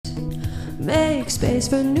Make space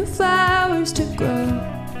for new flowers to grow.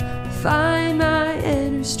 Find my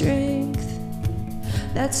inner strength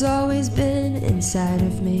that's always been inside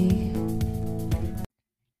of me.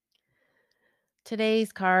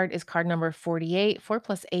 Today's card is card number 48. 4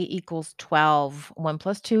 plus 8 equals 12. 1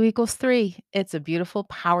 plus 2 equals 3. It's a beautiful,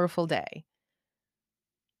 powerful day.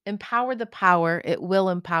 Empower the power. It will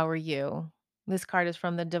empower you. This card is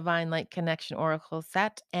from the Divine Light Connection Oracle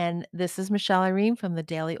set, and this is Michelle Irene from the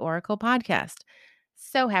Daily Oracle podcast.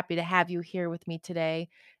 So happy to have you here with me today,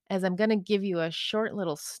 as I'm going to give you a short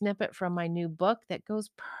little snippet from my new book that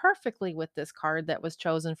goes perfectly with this card that was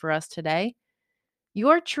chosen for us today.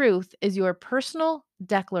 Your truth is your personal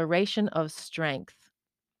declaration of strength.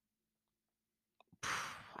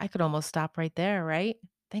 I could almost stop right there, right?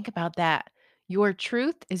 Think about that. Your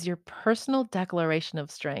truth is your personal declaration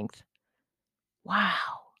of strength. Wow.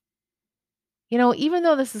 Even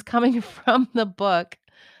though this is coming from the book,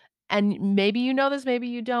 and maybe you know this, maybe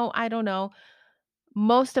you don't, I don't know.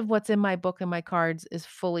 Most of what's in my book and my cards is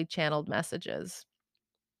fully channeled messages.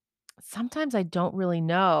 Sometimes I don't really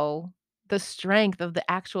know the strength of the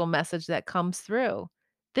actual message that comes through.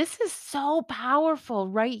 This is so powerful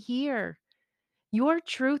right here. Your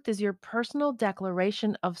truth is your personal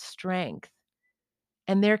declaration of strength,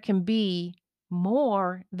 and there can be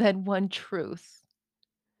more than one truth.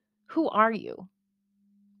 Who are you?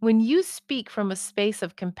 When you speak from a space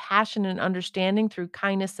of compassion and understanding through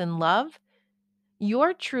kindness and love,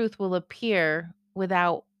 your truth will appear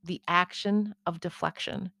without the action of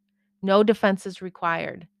deflection. No defense is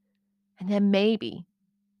required. And then maybe,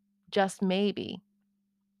 just maybe,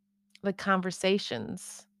 the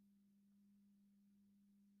conversations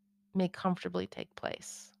may comfortably take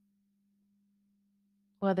place,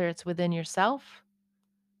 whether it's within yourself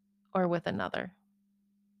or with another.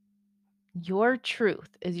 Your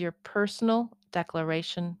truth is your personal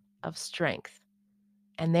declaration of strength,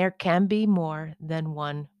 and there can be more than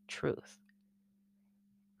one truth.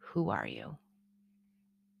 Who are you?